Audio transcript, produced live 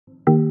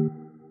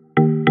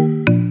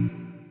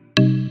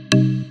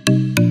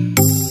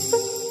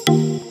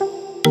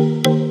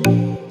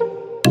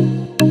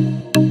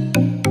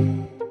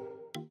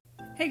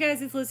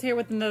friends, Liz here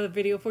with another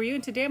video for you,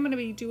 and today I'm going to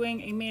be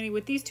doing a mani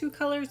with these two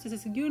colors. This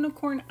is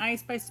Unicorn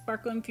Ice by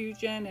Sparkle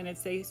Infusion, and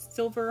it's a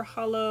silver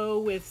hollow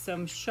with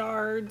some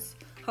shards,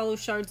 hollow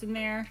shards in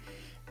there.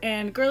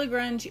 And Girly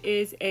Grunge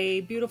is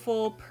a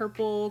beautiful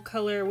purple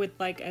color with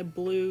like a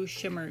blue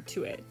shimmer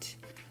to it.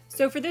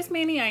 So for this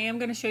mani, I am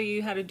going to show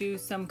you how to do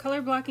some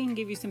color blocking,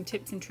 give you some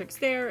tips and tricks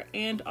there,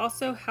 and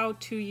also how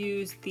to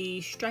use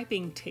the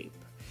striping tape.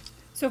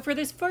 So for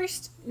this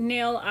first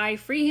nail, I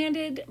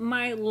freehanded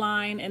my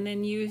line and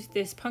then used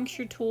this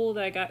puncture tool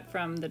that I got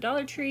from the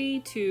Dollar Tree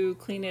to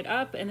clean it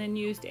up, and then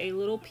used a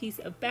little piece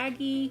of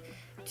baggie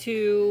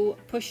to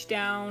push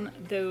down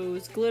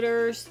those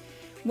glitters.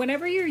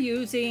 Whenever you're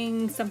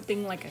using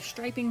something like a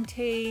striping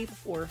tape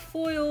or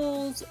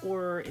foils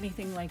or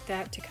anything like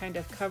that to kind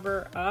of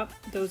cover up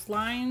those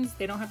lines,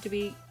 they don't have to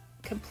be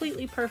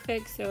completely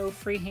perfect, so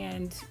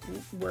freehand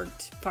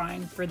worked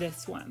fine for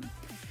this one.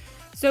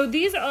 So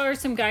these are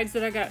some guides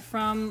that I got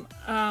from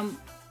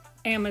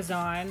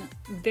Amazon.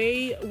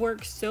 They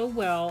work so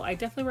well. I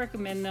definitely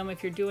recommend them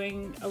if you're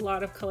doing a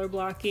lot of color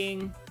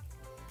blocking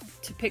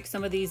to pick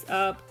some of these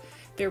up.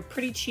 They're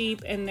pretty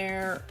cheap and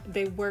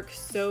they work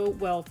so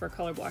well for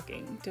color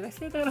blocking. Did I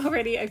say that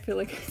already? I feel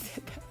like I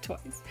said that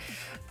twice.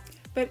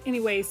 But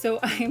anyway, so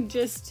I'm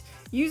just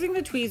using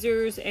the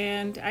tweezers,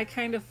 and I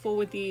kind of fool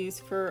with these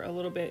for a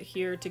little bit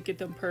here to get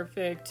them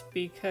perfect,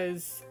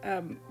 because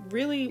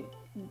really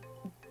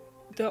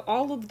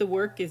all of the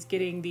work is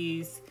getting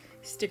these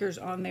stickers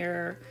on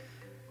there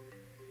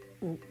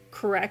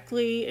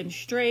correctly and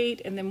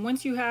straight, and then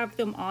once you have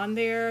them on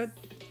there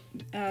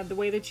the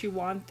way that you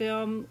want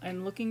them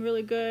and looking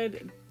really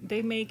good,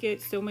 they make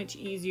it so much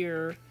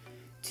easier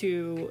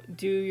to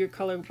do your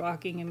color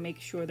blocking and make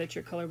sure that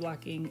your color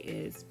blocking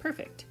is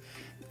perfect.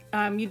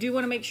 You do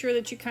want to make sure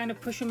that you kind of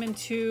push them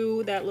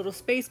into that little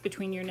space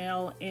between your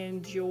nail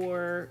and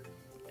your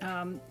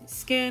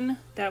skin.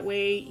 That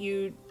way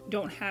you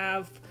don't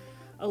have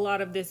a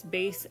lot of this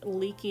base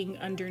leaking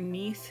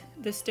underneath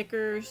the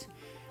stickers.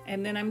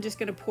 And then I'm just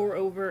going to pour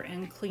over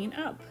and clean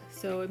up.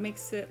 So it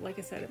makes it, like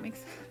I said, it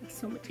makes it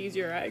so much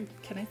easier.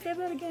 Can I say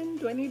that again?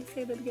 Do I need to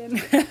say that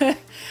again?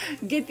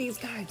 Get these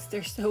guides.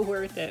 They're so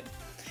worth it.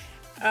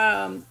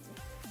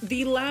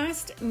 The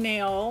last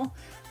nail,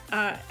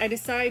 I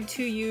decided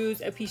to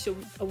use a piece of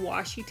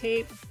washi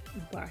tape.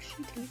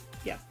 Washi tape?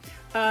 Yeah.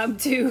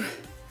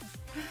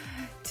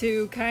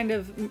 To kind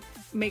of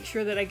make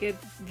sure that I get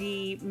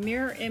the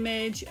mirror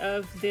image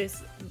of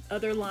this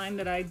other line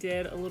that I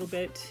did a little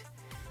bit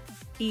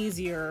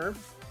easier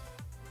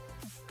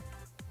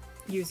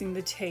using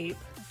the tape.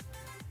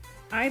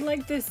 I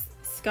like this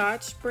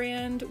Scotch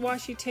brand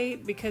washi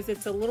tape because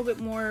it's a little bit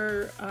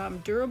more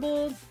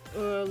durable, a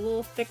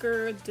little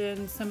thicker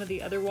than some of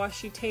the other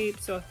washi tape,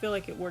 so I feel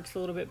like it works a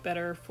little bit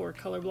better for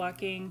color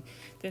blocking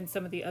than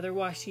some of the other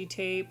washi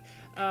tape,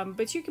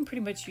 but you can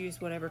pretty much use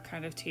whatever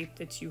kind of tape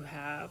that you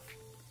have.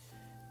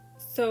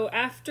 So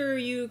after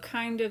you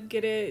kind of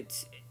get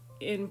it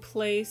in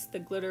place, the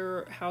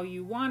glitter how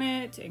you want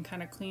it, and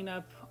kind of clean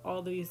up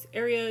all these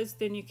areas,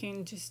 then you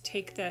can just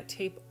take that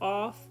tape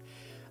off.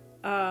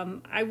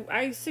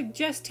 I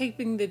suggest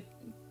taking the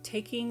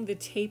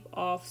tape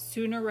off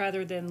sooner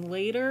rather than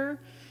later,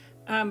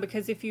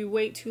 because if you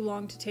wait too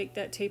long to take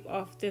that tape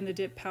off, then the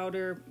dip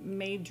powder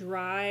may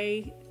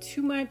dry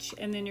too much,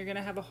 and then you're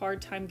gonna have a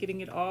hard time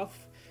getting it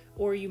off,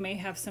 or you may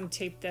have some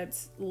tape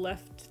that's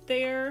left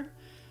there.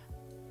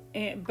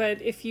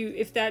 But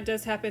if that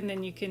does happen,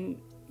 then you can,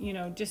 you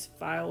know, just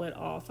file it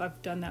off.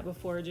 I've done that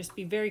before. Just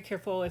be very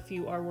careful if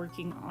you are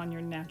working on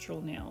your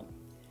natural nail.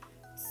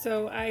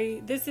 So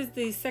this is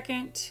the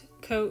second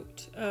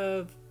coat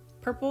of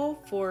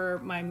purple for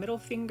my middle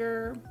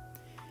finger,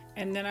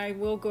 and then I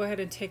will go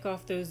ahead and take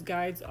off those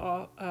guides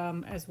off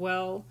as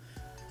well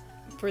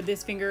for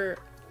this finger.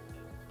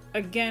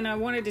 Again, I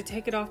wanted to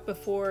take it off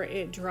before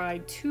it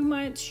dried too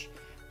much,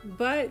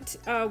 but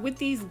with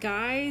these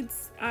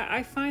guides,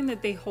 I find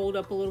that they hold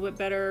up a little bit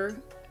better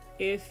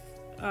if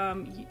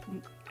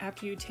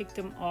after you take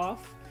them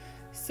off,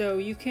 so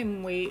you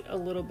can wait a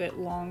little bit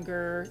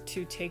longer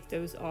to take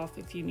those off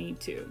if you need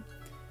to.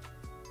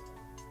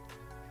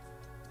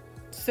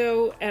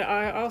 So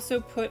I also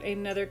put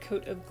another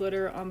coat of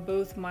glitter on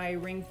both my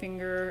ring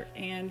finger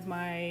and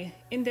my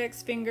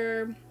index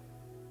finger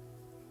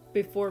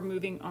before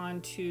moving on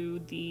to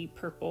the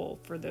purple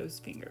for those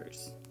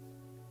fingers.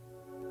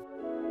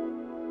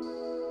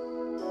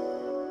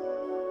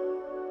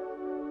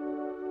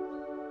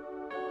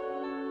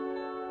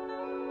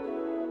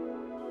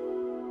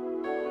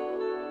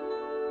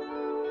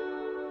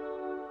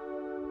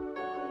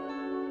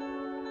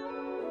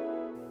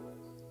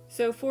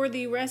 So for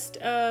the rest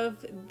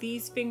of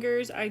these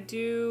fingers, I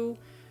do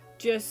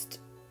just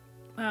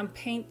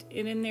paint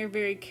it in there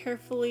very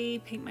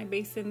carefully, paint my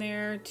base in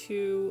there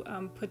to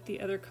put the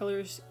other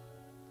colors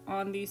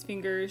on these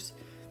fingers.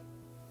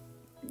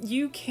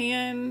 You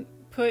can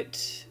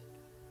put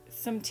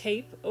some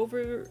tape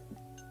over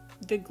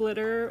the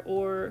glitter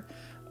or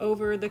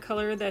over the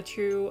color that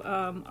you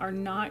are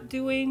not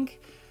doing,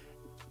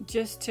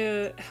 just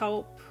to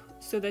help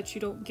so that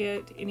you don't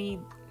get any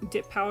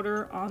dip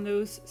powder on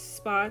those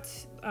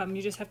spots.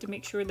 You just have to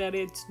make sure that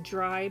it's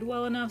dried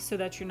well enough so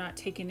that you're not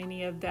taking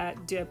any of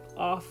that dip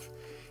off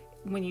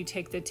when you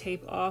take the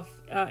tape off.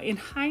 In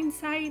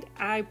hindsight,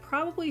 I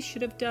probably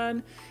should have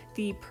done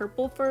the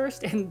purple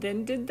first and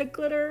then did the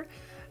glitter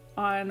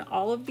on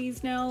all of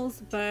these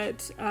nails,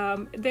 but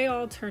they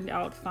all turned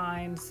out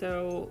fine,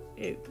 so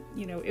it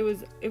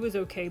was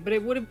okay. But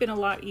it would have been a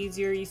lot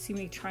easier. You see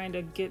me trying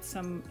to get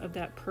some of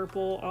that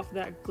purple off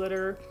that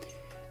glitter,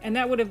 and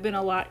that would have been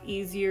a lot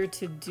easier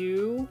to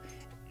do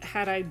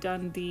had I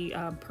done the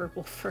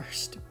purple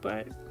first,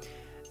 but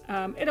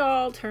it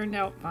all turned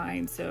out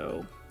fine,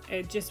 so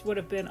it just would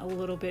have been a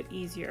little bit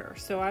easier.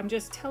 So I'm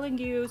just telling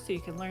you so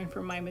you can learn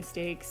from my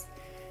mistakes,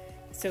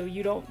 so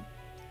you don't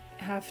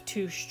have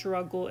to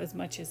struggle as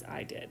much as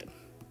I did.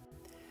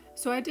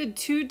 So I did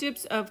 2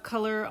 dips of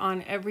color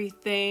on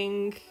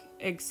everything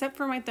except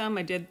for my thumb.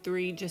 I did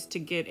 3 just to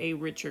get a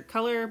richer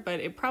color, but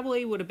it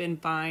probably would have been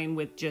fine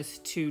with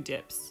just 2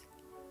 dips.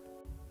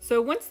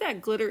 So once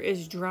that glitter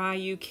is dry,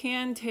 you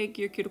can take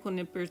your cuticle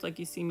nippers like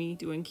you see me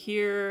doing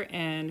here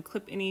and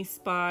clip any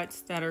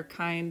spots that are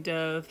kind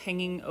of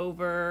hanging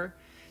over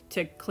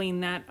to clean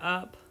that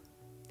up.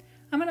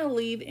 I'm going to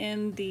leave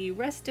in the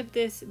rest of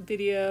this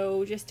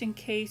video just in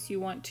case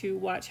you want to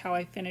watch how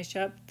I finish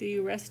up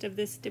the rest of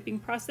this dipping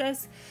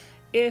process.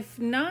 If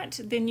not,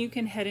 then you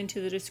can head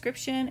into the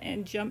description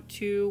and jump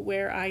to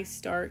where I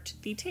start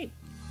the tape.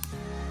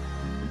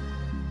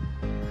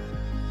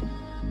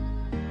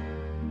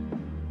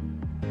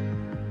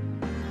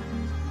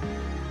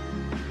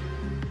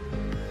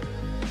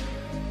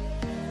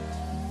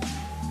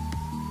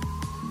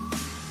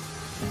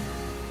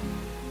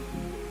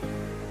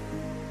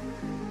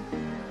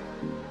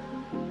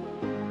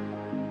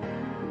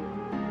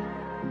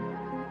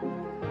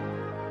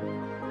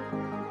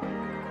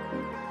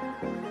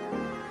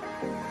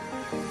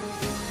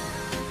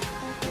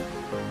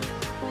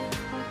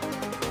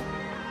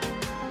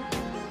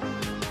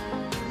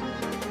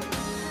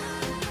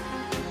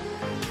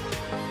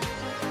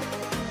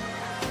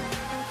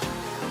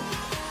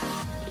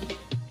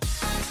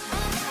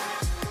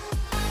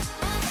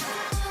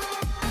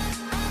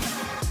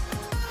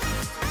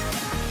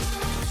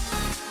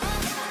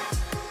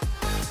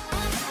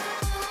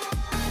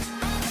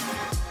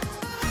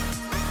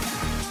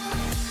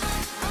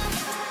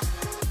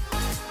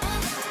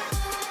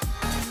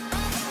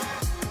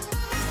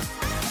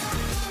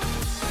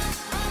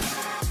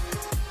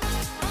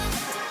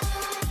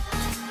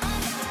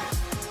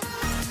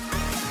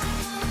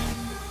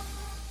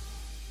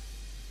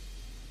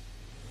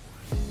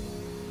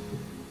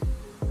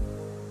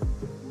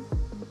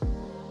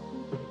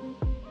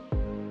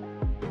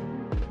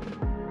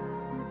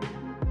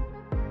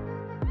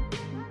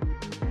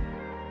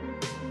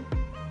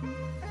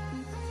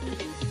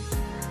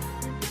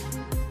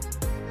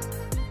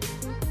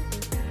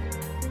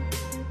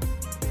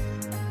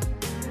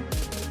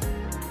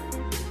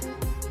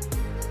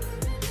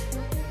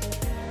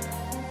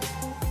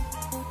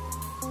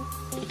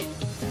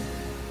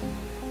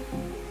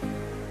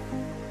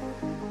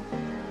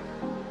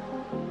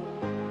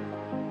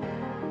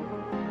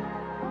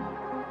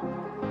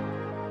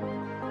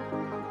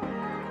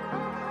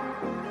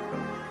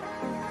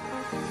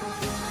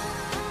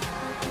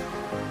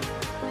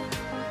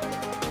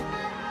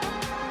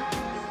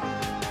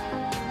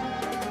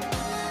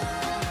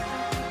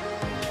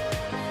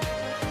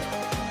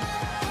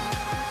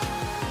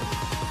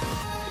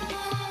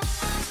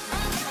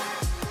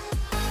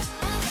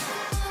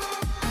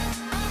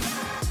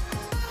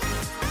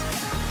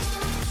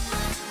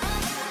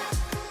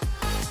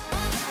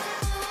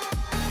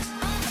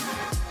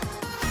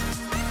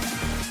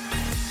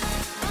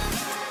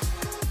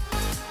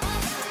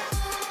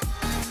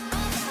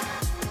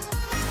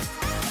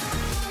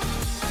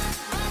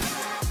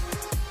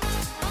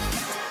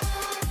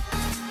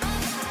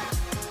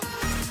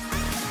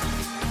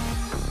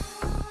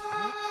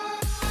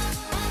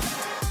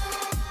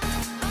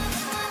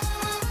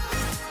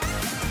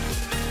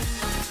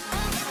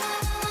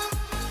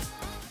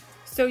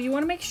 So you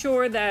want to make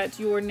sure that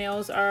your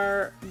nails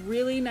are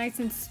really nice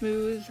and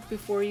smooth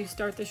before you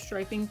start the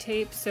striping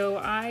tape. So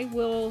I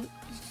will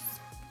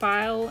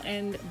file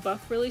and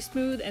buff really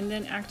smooth and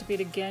then activate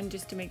again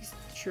just to make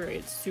sure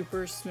it's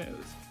super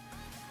smooth.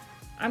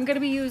 I'm going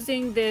to be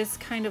using this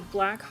kind of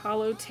black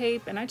hollow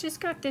tape, and I just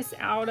got this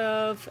out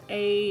of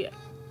a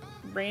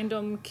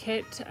random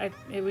kit.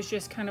 It was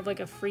just kind of like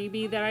a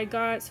freebie that I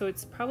got, so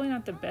it's probably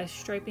not the best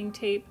striping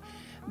tape,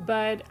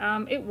 but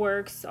it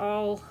works.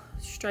 All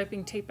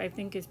striping tape I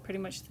think is pretty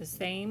much the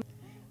same.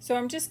 So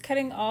I'm just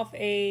cutting off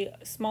a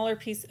smaller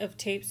piece of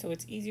tape so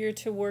it's easier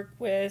to work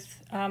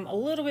with, a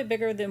little bit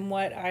bigger than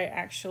what I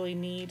actually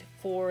need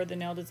for the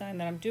nail design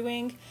that I'm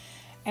doing.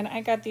 And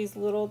I got these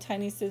little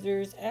tiny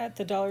scissors at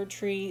the Dollar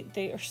Tree.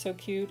 They are so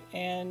cute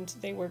and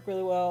they work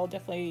really well.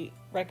 Definitely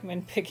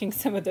recommend picking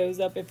some of those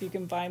up if you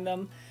can find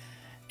them.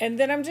 And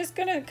then I'm just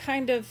gonna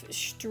kind of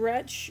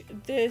stretch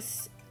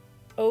this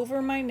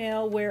over my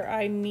nail where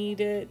I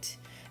need it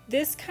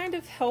This kind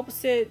of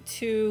helps it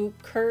to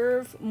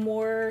curve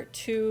more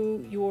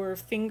to your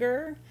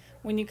finger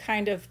when you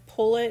kind of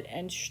pull it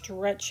and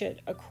stretch it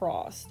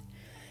across.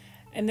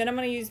 And then I'm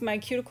going to use my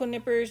cuticle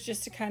nippers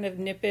just to kind of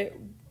nip it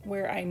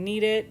where I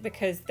need it,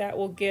 because that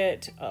will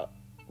get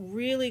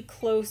really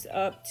close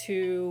up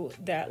to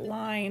that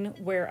line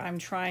where I'm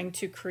trying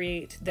to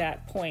create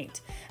that point.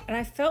 And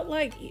I felt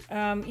like,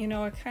 you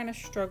know, I kind of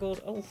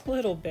struggled a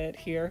little bit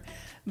here,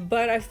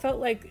 but I felt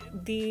like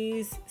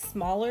these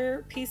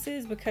smaller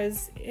pieces,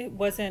 because it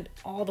wasn't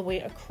all the way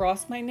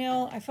across my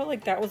nail, I felt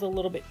like that was a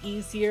little bit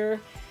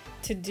easier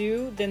to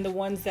do than the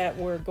ones that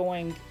were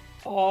going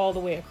all the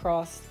way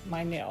across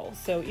my nail.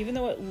 So even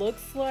though it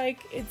looks like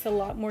it's a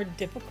lot more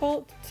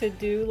difficult to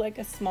do like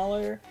a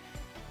smaller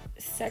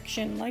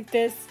section like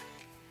this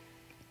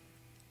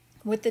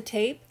with the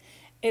tape,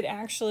 it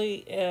actually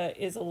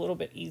is a little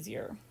bit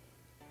easier.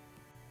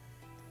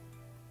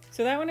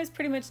 So that one is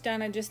pretty much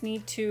done. I just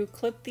need to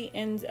clip the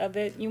ends of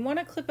it. You want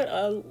to clip it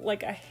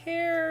like a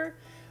hair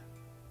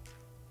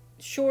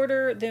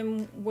shorter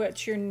than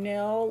what your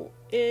nail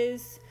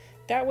is.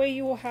 That way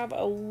you will have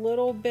a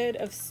little bit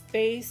of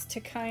space to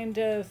kind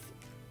of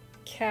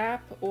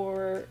cap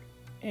or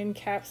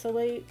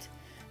encapsulate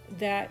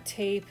that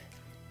tape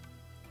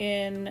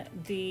in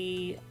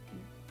the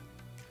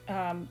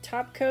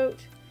top coat,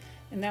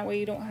 and that way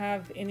you don't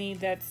have any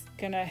that's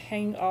gonna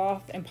hang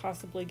off and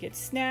possibly get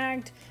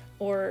snagged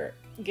or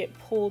get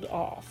pulled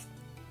off.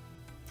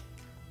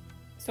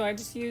 So I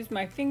just use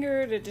my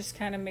finger to just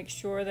kind of make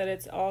sure that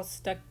it's all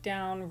stuck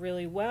down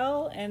really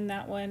well, and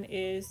that one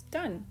is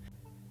done.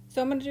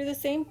 So I'm going to do the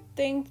same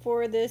thing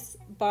for this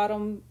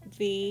bottom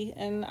V,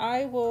 and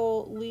I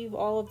will leave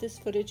all of this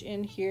footage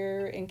in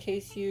here in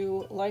case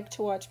you like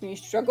to watch me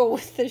struggle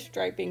with the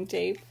striping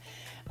tape.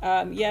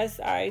 Yes,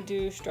 I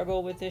do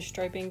struggle with this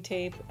striping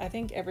tape. I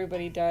think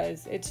everybody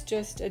does. It's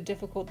just a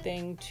difficult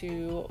thing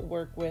to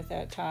work with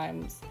at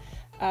times.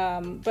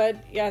 But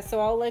yeah,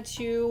 so I'll let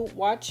you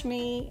watch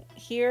me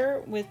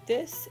here with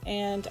this,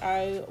 and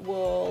I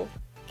will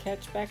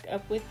catch back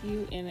up with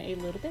you in a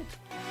little bit.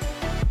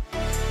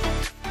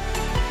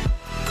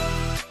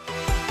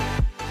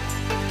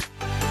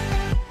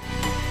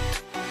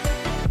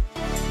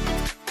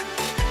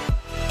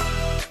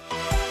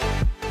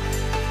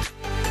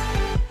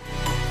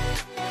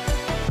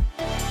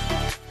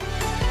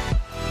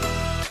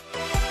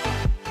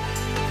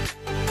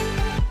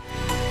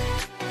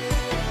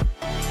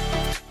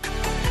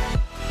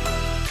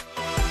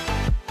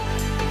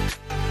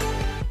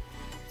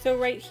 So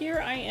right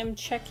here I am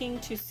checking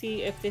to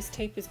see if this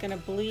tape is going to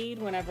bleed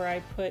whenever I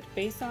put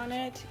base on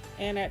it,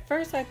 and at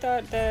first I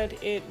thought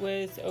that it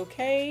was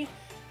okay,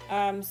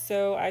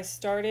 so I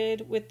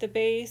started with the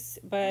base,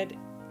 but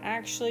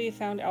actually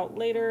found out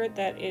later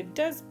that it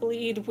does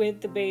bleed with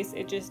the base.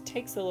 It just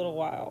takes a little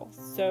while.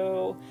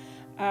 So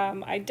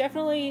I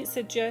definitely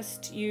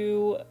suggest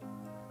you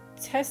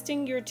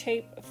testing your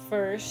tape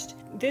first.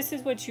 This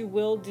is what you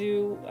will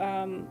do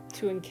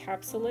to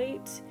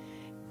encapsulate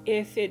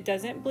if it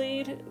doesn't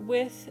bleed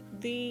with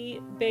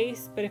the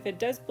base, but if it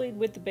does bleed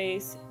with the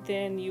base,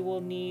 then you will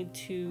need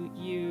to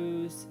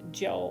use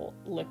gel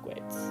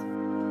liquids.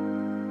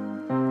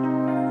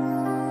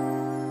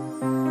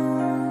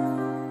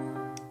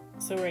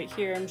 So right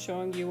here I'm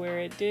showing you where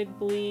it did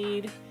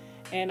bleed,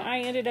 and I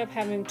ended up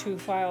having to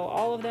file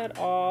all of that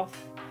off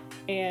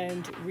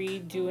and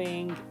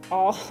redoing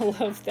all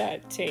of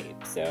that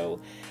tape.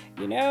 So,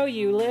 you know,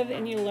 you live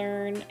and you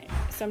learn.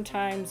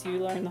 Sometimes you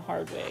learn the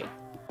hard way.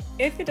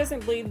 If it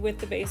doesn't bleed with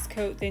the base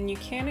coat, then you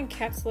can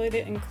encapsulate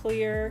it in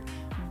clear,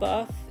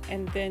 buff,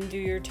 and then do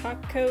your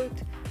top coat.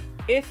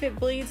 If it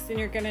bleeds, then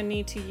you're going to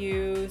need to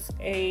use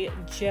a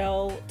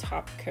gel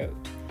top coat.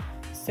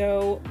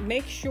 So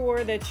make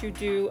sure that you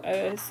do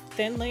a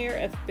thin layer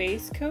of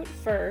base coat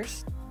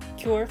first,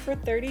 cure for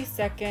 30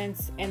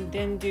 seconds, and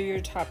then do your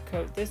top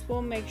coat. This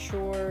will make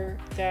sure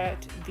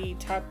that the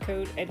top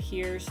coat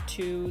adheres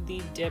to the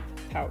dip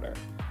powder.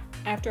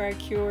 After I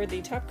cure the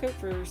top coat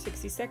for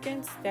 60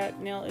 seconds, that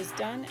nail is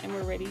done and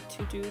we're ready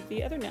to do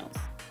the other nails.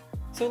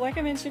 So like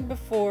I mentioned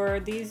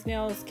before, these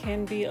nails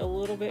can be a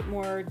little bit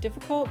more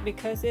difficult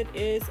because it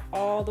is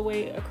all the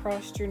way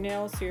across your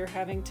nail, so you're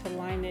having to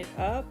line it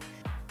up.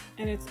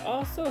 And it's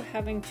also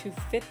having to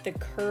fit the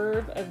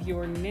curve of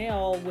your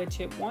nail,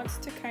 which it wants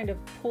to kind of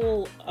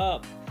pull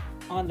up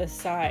on the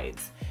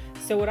sides.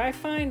 So what I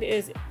find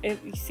is, if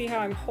you see how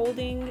I'm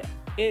holding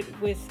it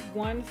with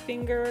one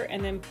finger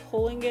and then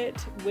pulling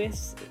it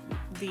with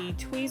the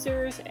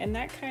tweezers, and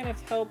that kind of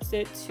helps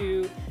it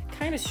to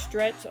kind of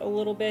stretch a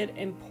little bit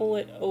and pull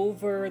it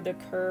over the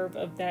curve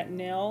of that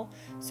nail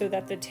so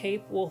that the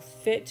tape will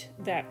fit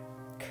that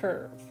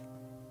curve.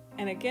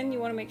 And again, you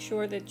want to make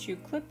sure that you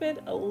clip it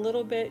a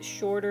little bit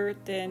shorter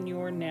than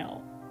your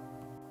nail.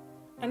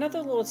 Another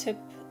little tip: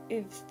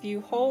 if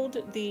you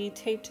hold the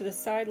tape to the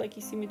side like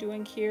you see me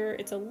doing here,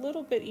 it's a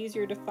little bit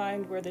easier to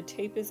find where the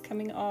tape is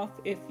coming off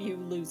if you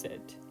lose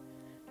it.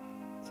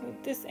 So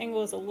this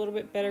angle is a little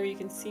bit better. You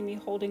can see me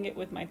holding it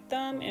with my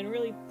thumb and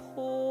really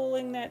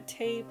pulling that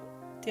tape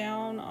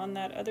down on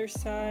that other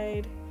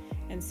side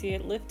and see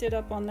it lifted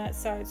up on that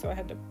side, so I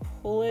had to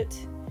pull it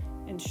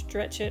and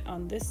stretch it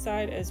on this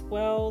side as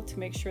well to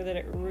make sure that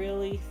it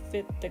really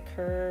fit the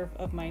curve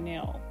of my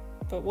nail.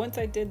 But once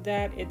I did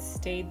that, it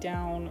stayed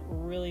down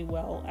really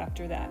well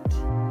after that.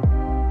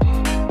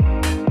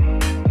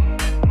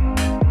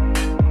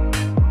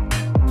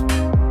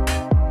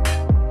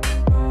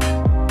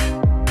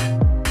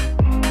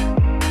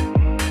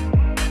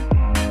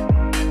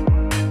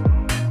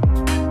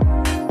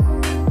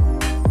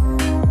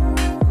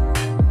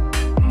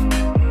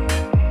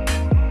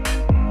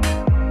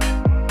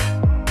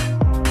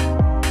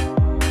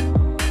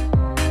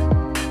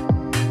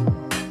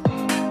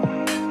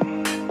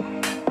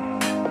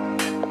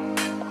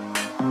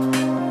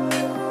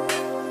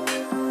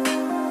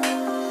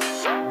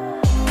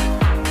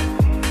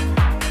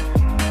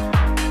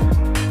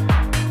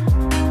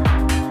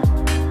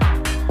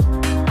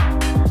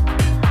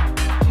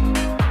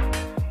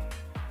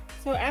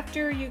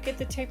 After you get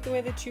the tape the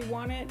way that you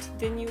want it,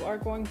 then you are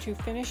going to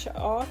finish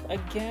off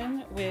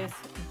again with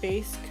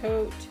base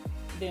coat,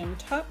 then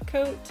top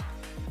coat.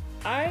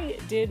 I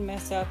did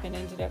mess up and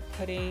ended up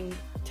putting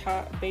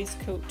base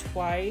coat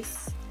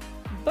twice,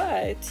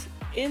 but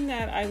in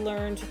that I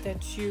learned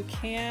that you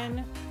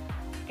can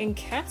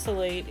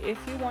encapsulate. If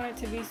you want it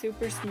to be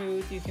super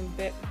smooth, you can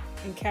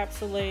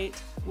encapsulate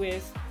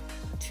with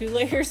 2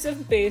 layers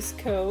of base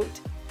coat,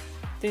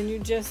 then you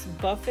just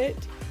buff it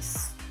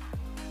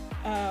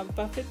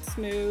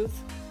smooth,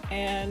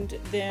 and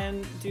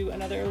then do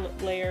another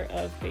layer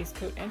of base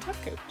coat and top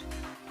coat.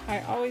 I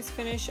always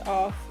finish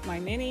off my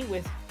mini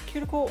with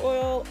cuticle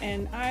oil,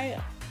 and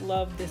I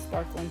love this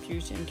Sparkle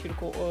Infusion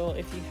cuticle oil.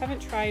 If you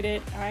haven't tried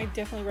it, I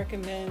definitely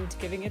recommend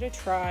giving it a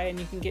try, and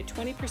you can get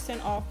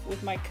 20% off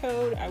with my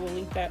code. I will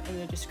link that in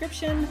the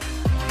description.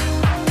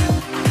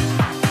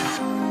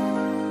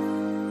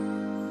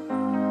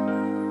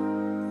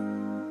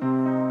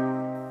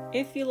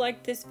 If you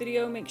liked this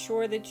video, make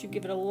sure that you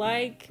give it a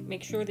like.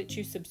 Make sure that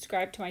you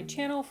subscribe to my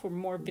channel for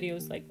more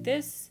videos like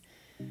this.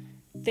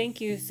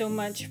 Thank you so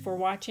much for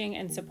watching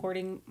and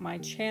supporting my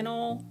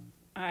channel,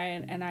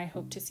 and I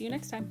hope to see you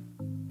next time.